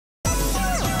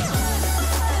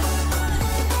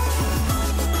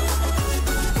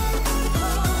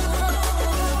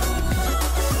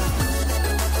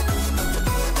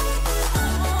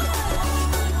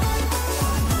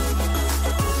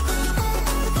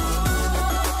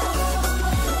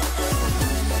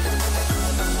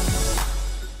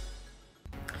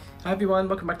Hi everyone,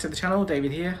 welcome back to the channel.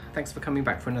 David here. Thanks for coming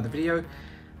back for another video.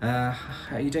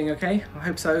 Are you doing okay? I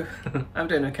hope so. I'm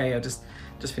doing okay. I just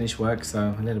finished work, so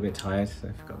I'm a little bit tired. So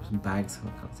I've got some bags.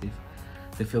 I can't see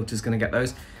if the filter's going to get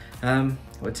those.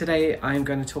 But today I'm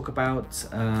going to talk about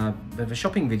a bit of a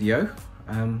shopping video.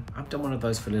 I've done one of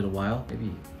those for a little while,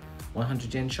 maybe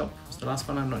 100 yen shop was the last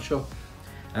one, I'm not sure.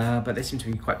 But they seem to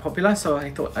be quite popular, so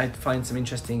I thought I'd find some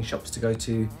interesting shops to go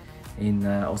to in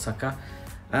Osaka.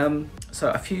 So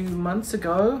a few months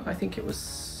ago, I think it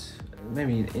was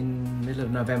maybe in middle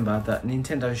of November, that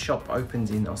Nintendo shop opened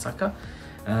in Osaka.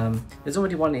 There's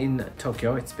already one in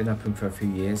Tokyo. It's been open for a few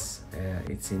years.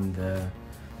 It's in the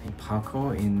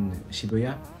Parko in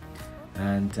Shibuya,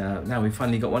 and now we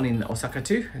finally got one in Osaka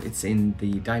too. It's in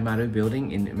the Daimaru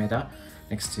building in Umeda,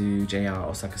 next to JR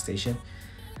Osaka Station.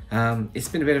 It's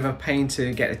been a bit of a pain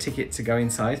to get a ticket to go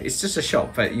inside. It's just a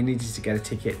shop, but you needed to get a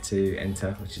ticket to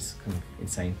enter, which is kind of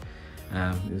insane.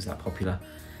 It was that popular.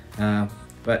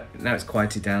 But now it's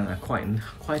quieted down,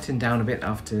 quietened down a bit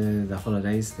after the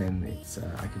holidays. Then it's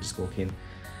I could just walk in.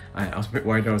 I was a bit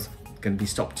worried I was going to be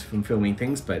stopped from filming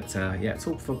things, but yeah, it's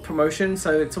all for promotion,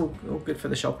 so it's all good for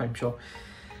the shop, I'm sure.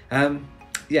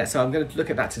 Yeah, so I'm going to look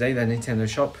at that today, the Nintendo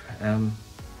shop.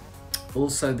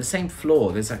 Also, the same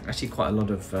floor, there's actually quite a lot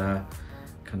of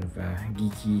kind of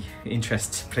geeky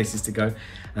interest places to go.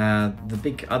 The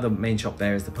big other main shop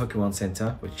there is the Pokemon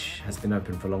Center, which has been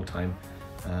open for a long time.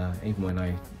 Even when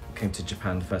I came to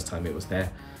Japan the first time, it was there.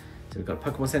 So we've got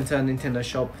Pokemon Center, Nintendo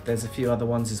shop. There's a few other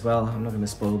ones as well. I'm not going to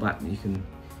spoil that. You can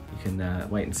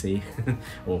wait and see.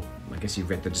 Or I guess you've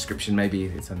read the description, maybe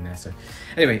it's on there. So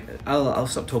anyway, I'll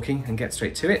stop talking and get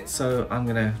straight to it. So I'm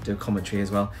going to do a commentary as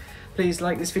well. Please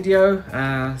like this video,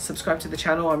 subscribe to the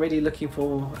channel. I'm really looking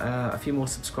for a few more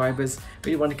subscribers.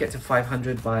 Really want to get to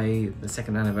 500 by the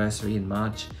second anniversary in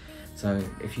March. So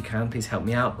if you can, please help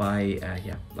me out by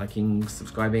yeah, liking,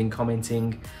 subscribing,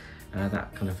 commenting.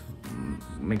 That kind of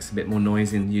makes a bit more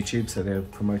noise in YouTube, so they'll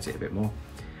promote it a bit more.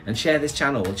 And share this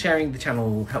channel. Sharing the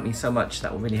channel will help me so much.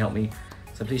 That will really help me.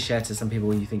 So please share to some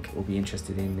people you think will be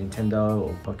interested in Nintendo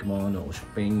or Pokemon or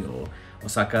shopping or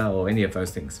Osaka or any of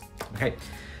those things. Okay.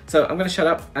 So I'm going to shut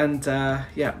up and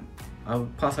yeah, I'll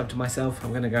pass up to myself. I'm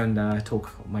going to go and talk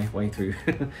my way through.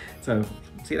 So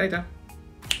see you later.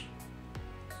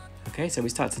 Okay, so we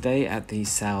start today at the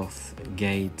South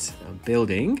Gate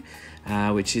building,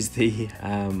 which is the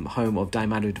home of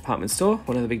Doraemon Department Store,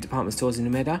 one of the big department stores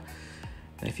in Umeda.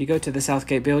 If you go to the South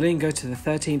Gate building, go to the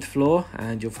 13th floor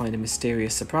and you'll find a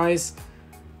mysterious surprise.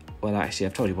 Well, actually,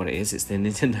 I've told you what it is. It's the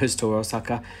Nintendo Store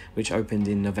Osaka, which opened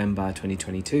in November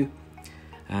 2022.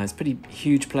 It's a pretty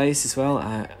huge place as well.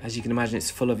 As you can imagine,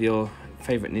 it's full of your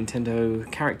favorite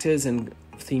Nintendo characters and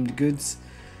themed goods.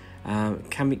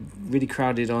 Can be really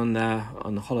crowded on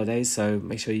the holidays, so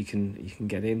make sure you can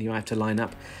get in. You might have to line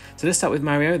up. So let's start with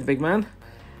Mario, the big man.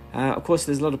 Of course,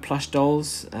 there's a lot of plush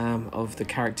dolls of the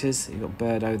characters. You've got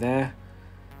Birdo there.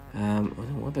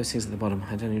 What are those things at the bottom?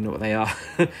 I don't even know what they are.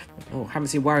 Oh, haven't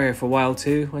seen Wario for a while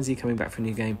too. When's he coming back for a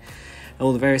new game?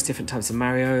 All the various different types of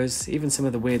Marios, even some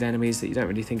of the weird enemies that you don't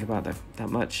really think about that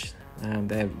much.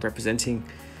 They're representing.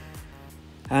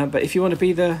 But if you want to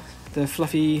be the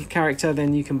fluffy character,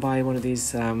 then you can buy one of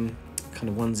these kind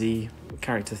of onesie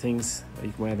character things.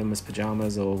 You can wear them as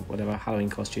pajamas or whatever, Halloween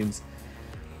costumes.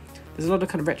 There's a lot of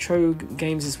kind of retro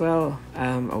games as well,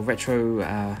 or retro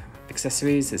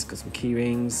accessories. It's got some key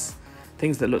rings,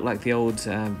 things that look like the old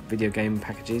video game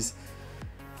packages.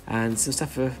 And some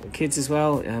stuff for kids as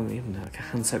well, even like a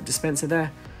hand soap dispenser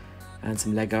there, and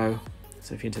some Lego.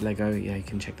 So if you're into Lego, yeah, you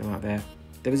can check them out there.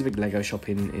 There is a big Lego shop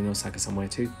in Osaka somewhere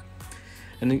too.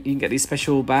 And you can get these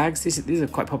special bags. These are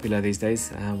quite popular these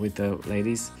days with the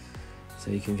ladies.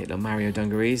 So you can get little Mario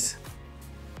dungarees.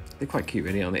 They're quite cute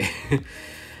really, aren't they?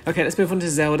 Okay, let's move on to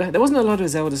Zelda. There wasn't a lot of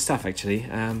Zelda stuff actually,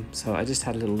 so I just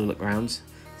had a little look around.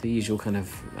 The usual kind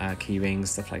of key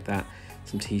rings, stuff like that.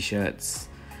 Some t-shirts.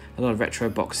 A lot of retro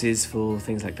boxes for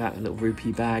things like that, a little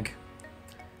rupee bag.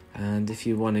 And if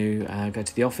you want to go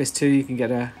to the office too, you can get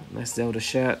a nice Zelda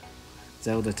shirt,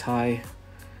 Zelda tie.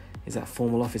 Is that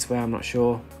formal office wear? I'm not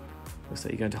sure. Looks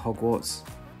like you're going to Hogwarts.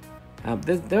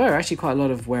 There are actually quite a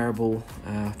lot of wearable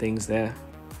things there.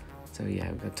 So yeah,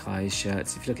 we've got ties,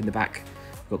 shirts. If you look in the back,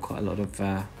 we've got quite a lot of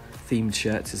themed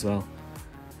shirts as well,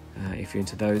 if you're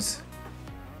into those.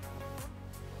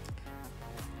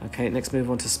 Okay, next move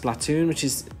on to Splatoon, which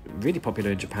is really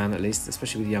popular in Japan at least,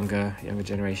 especially with the younger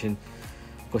generation.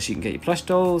 Of course, you can get your plush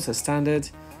dolls as standard,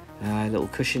 little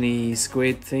cushiony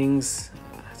squid things.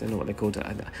 I don't know what they're called.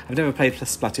 I've never played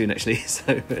Splatoon actually,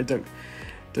 so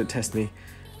don't test me.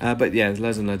 But yeah, there's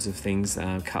loads and loads of things,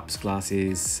 cups,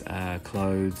 glasses,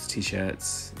 clothes,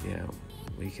 t-shirts, yeah,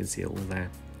 you can see it all there.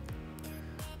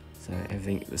 So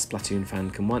everything the Splatoon fan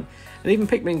can want. And even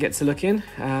Pikmin gets a look in.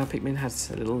 Pikmin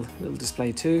has a little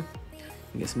display too. You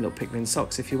can get some little Pikmin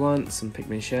socks if you want, some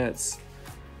Pikmin shirts,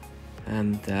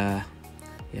 and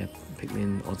yeah,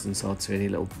 Pikmin odds and sods really,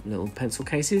 little pencil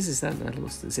cases, is that, little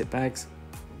zip bags.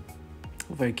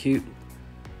 All very cute.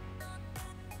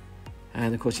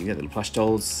 And of course you can get little plush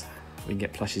dolls. We can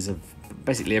get plushes of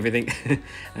basically everything.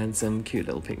 And some cute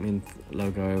little Pikmin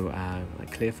logo,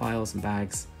 like clear files and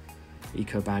bags.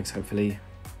 Eco bags, hopefully.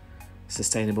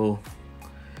 Sustainable.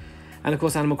 And of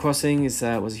course Animal Crossing was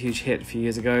a huge hit a few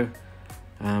years ago.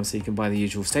 So you can buy the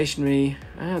usual stationery.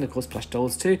 And of course plush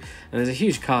dolls too. And there's a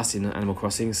huge cast in Animal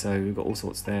Crossing, so we've got all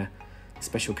sorts there.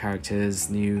 Special characters,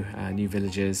 new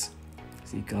villagers.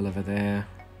 See Gulliver there.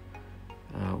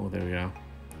 Oh, there we go.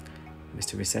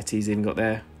 Mr. Rossetti's even got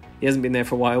there. He hasn't been there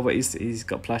for a while, but he's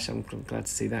got plush. I'm glad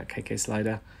to see that. KK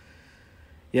Slider.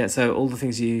 Yeah, so all the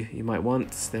things you might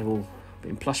want, they're all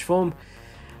in plush form.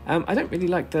 I don't really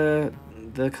like the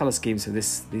colour schemes of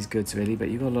these goods really, but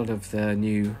you've got a lot of the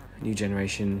new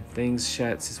generation things,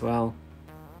 shirts as well.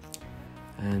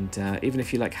 And even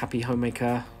if you like Happy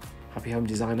Homemaker, Happy Home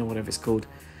Designer, whatever it's called,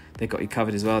 they've got you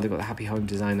covered as well. They've got the Happy Home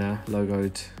Designer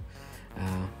logoed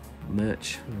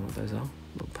merch. I don't know what those are.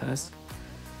 Little purse.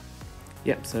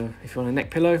 Yep, so if you want a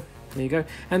neck pillow, there you go.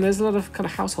 And there's a lot of kind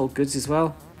of household goods as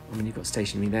well. I mean, you've got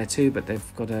stationery there too, but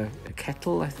they've got a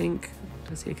kettle, I think.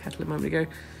 Did I see a kettle a moment ago?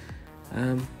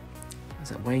 Is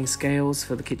that weighing scales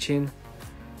for the kitchen?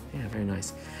 Yeah, very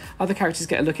nice. Other characters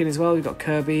get a look in as well. We've got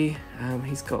Kirby.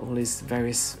 He's got all his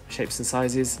various shapes and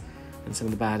sizes, and some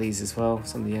of the baddies as well,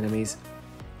 some of the enemies.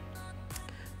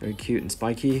 Very cute and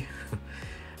spiky.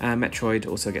 Metroid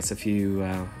also gets a few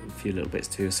little bits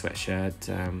too, a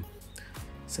sweatshirt,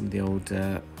 some of the old,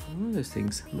 what are those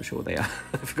things? I'm not sure what they are.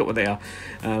 I forgot what they are.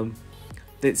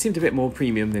 They seemed a bit more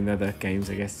premium than the other games,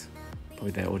 I guess.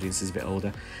 Probably their audience is a bit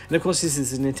older. And of course this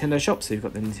is a Nintendo shop, so you've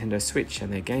got the Nintendo Switch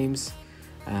and their games.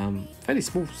 Fairly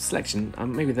small selection.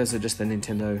 Maybe those are just the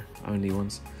Nintendo only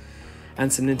ones.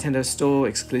 And some Nintendo Store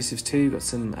exclusives too. You've got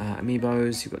some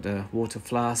amiibos, you've got the water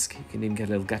flask, you can even get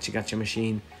a little gacha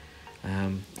machine.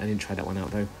 I didn't try that one out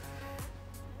though.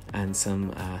 And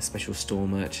some special store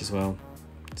merch as well.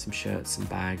 Some shirts, some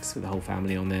bags with the whole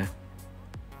family on there.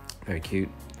 Very cute.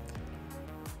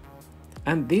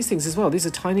 And these things as well, these are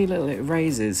tiny little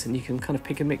erasers, and you can kind of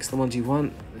pick and mix the ones you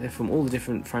want. They're from all the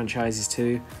different franchises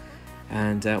too.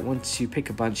 And once you pick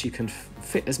a bunch, you can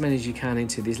fit as many as you can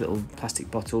into these little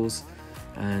plastic bottles,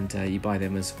 and you buy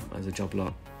them as a job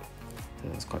lot. So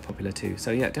that's quite popular too.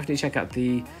 So yeah, definitely check out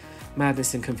the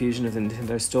madness and confusion of the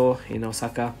Nintendo Store in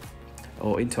Osaka,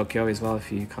 or in Tokyo as well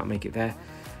if you can't make it there.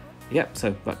 Yep,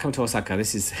 so but come to Osaka.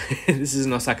 This is this is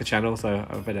an Osaka channel, so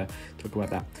I better talk about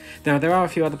that. Now there are a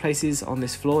few other places on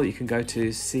this floor you can go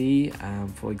to see.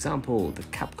 For example, the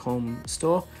Capcom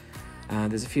Store.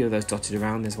 There's a few of those dotted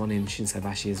around. There's one in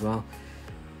Shinsaibashi as well.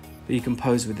 But you can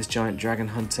pose with this giant dragon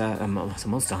hunter, it's a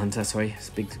monster hunter. Sorry, it's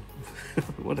a big.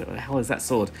 What the hell is that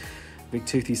sword? Big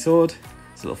toothy sword.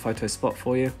 It's a little photo spot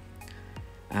for you.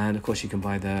 And of course you can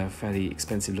buy the fairly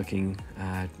expensive looking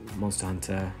Monster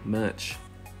Hunter merch.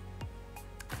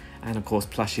 And of course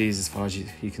plushies as far as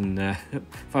you can, as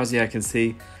far as the eye can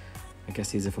see. I guess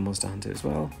these are for Monster Hunter as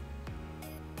well.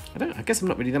 I guess I'm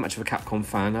not really that much of a Capcom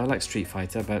fan. I like Street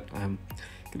Fighter, but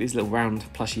get these little round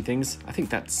plushy things. I think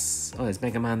that's, oh, there's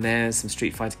Mega Man there, some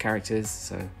Street Fighter characters,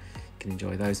 so you can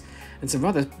enjoy those. And some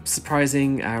rather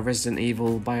surprising Resident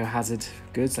Evil Biohazard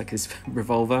goods, like this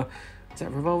revolver. Is that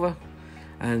a revolver?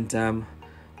 And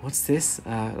what's this?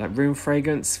 Like room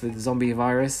fragrance with zombie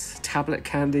virus, tablet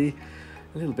candy.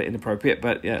 A little bit inappropriate,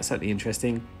 but yeah, certainly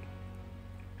interesting.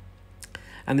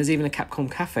 And there's even a Capcom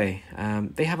cafe.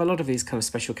 They have a lot of these kind of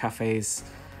special cafes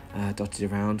dotted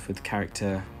around with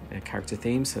character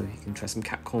themes, so you can try some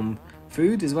Capcom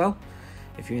food as well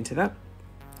if you're into that.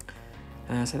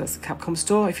 So that's the Capcom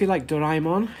Store. If you like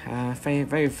Doraemon,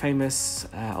 very famous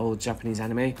old Japanese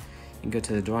anime, you can go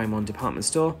to the Doraemon Department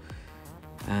Store.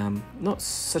 Not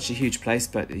such a huge place,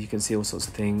 but you can see all sorts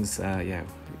of things. Yeah,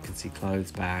 you can see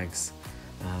clothes, bags,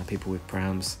 people with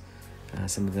prams,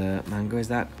 some of the manga is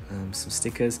that, some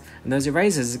stickers, and those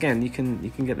erasers again. You can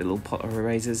get a little pot of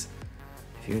erasers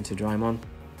if you're into Doraemon.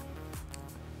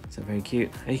 So very cute,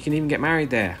 and you can even get married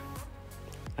there.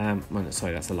 Well, no,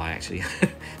 sorry, that's a lie actually.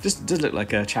 Just does look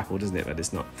like a chapel, doesn't it? But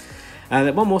it's not.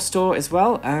 One more store as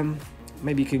well.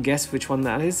 Maybe you can guess which one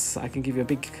that is. I can give you a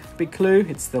big clue.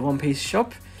 It's the One Piece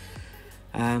shop.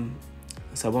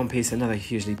 So One Piece, another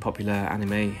hugely popular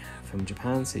anime from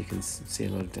Japan, so you can see a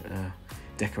lot of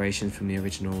decoration from the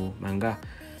original manga,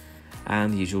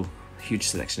 and the usual huge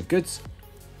selection of goods.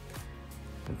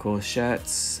 Of course,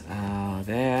 shirts are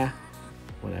there.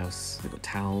 What else? They've got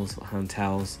towels, hand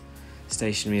towels,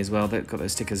 stationery as well. They've got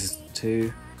those stickers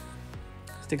too.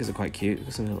 Stickers are quite cute. They've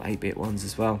got some little 8-bit ones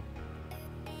as well,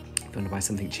 if you want to buy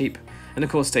something cheap. And of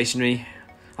course, stationery.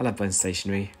 I love buying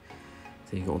stationery.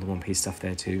 So you've got all the One Piece stuff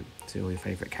there too, to all your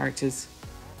favourite characters.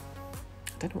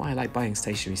 I don't know why I like buying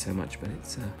stationery so much, but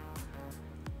it's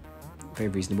very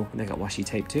reasonable. And they got washi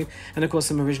tape too, and of course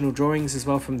some original drawings as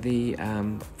well from the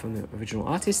original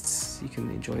artists. You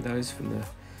can enjoy those from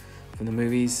the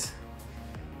movies.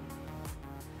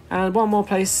 And one more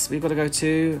place we've got to go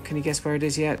to. Can you guess where it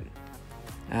is yet?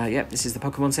 Yep, this is the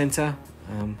Pokemon Center.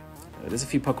 There's a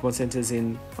few Pokemon centers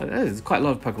in. Well, there's quite a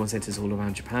lot of Pokemon centers all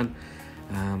around Japan.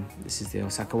 This is the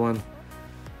Osaka one.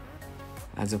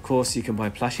 And of course you can buy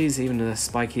plushies, even the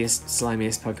spikiest,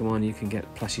 slimiest Pokemon you can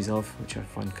get plushies of, which I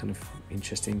find kind of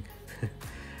interesting.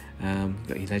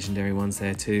 Got your legendary ones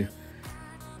there too.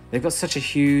 They've got such a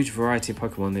huge variety of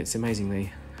Pokemon, it's amazing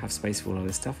they have space for all of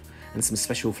this stuff. And some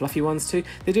special fluffy ones too.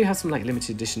 They do have some like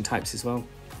limited edition types as well.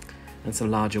 And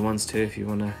some larger ones too if you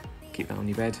want to keep that on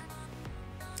your bed.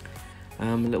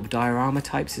 Little diorama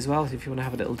types as well, if you want to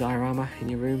have a little diorama in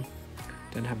your room.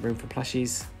 Don't have room for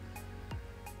plushies.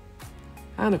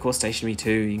 And of course stationery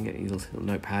too, you can get your little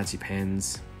notepads, your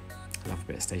pens. I love a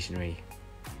bit of stationery.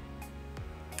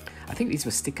 I think these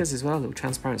were stickers as well, little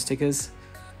transparent stickers.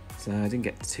 So I didn't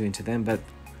get too into them, but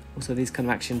also these kind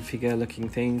of action figure looking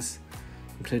things,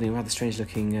 including a rather strange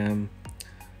looking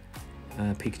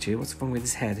Pikachu. What's wrong with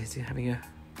his head? Is he having a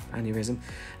aneurysm?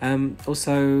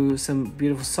 Also some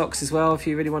beautiful socks as well, if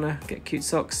you really want to get cute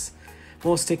socks.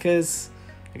 More stickers.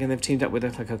 Again, they've teamed up with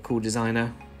a cool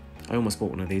designer. I almost bought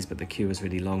one of these, but the queue was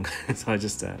really long, so I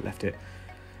just left it.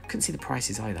 Couldn't see the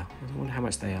prices either. I wonder how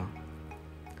much they are.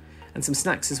 And some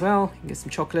snacks as well. You can get some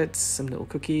chocolates, some little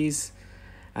cookies.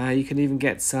 You can even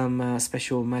get some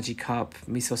special Magikarp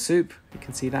miso soup. You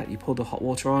can see that. You pour the hot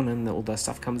water on and all the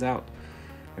stuff comes out.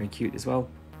 Very cute as well.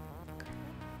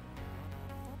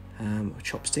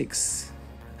 Chopsticks,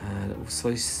 little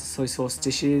soy sauce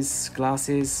dishes,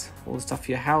 glasses, all the stuff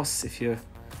for your house if you're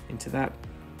into that.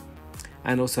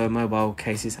 And also mobile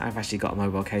cases. I've actually got a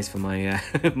mobile case for my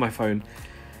my phone.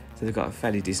 So they've got a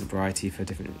fairly decent variety for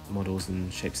different models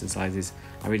and shapes and sizes.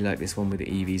 I really like this one with the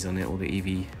EVs on it, or the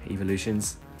EV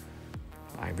evolutions.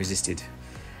 I resisted.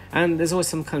 And there's always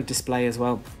some kind of display as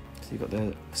well. So you've got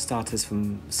the starters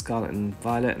from Scarlet and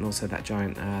Violet, and also that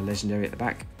giant legendary at the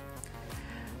back.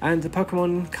 And the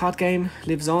Pokemon card game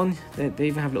lives on. They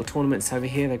even have little tournaments over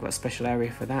here. They've got a special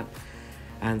area for that.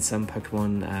 And some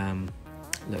Pokemon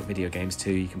little video games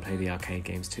too. You can play the arcade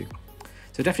games too.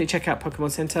 So definitely check out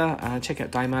Pokemon Center, check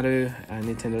out Daimaru and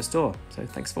Nintendo Store. So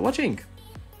thanks for watching.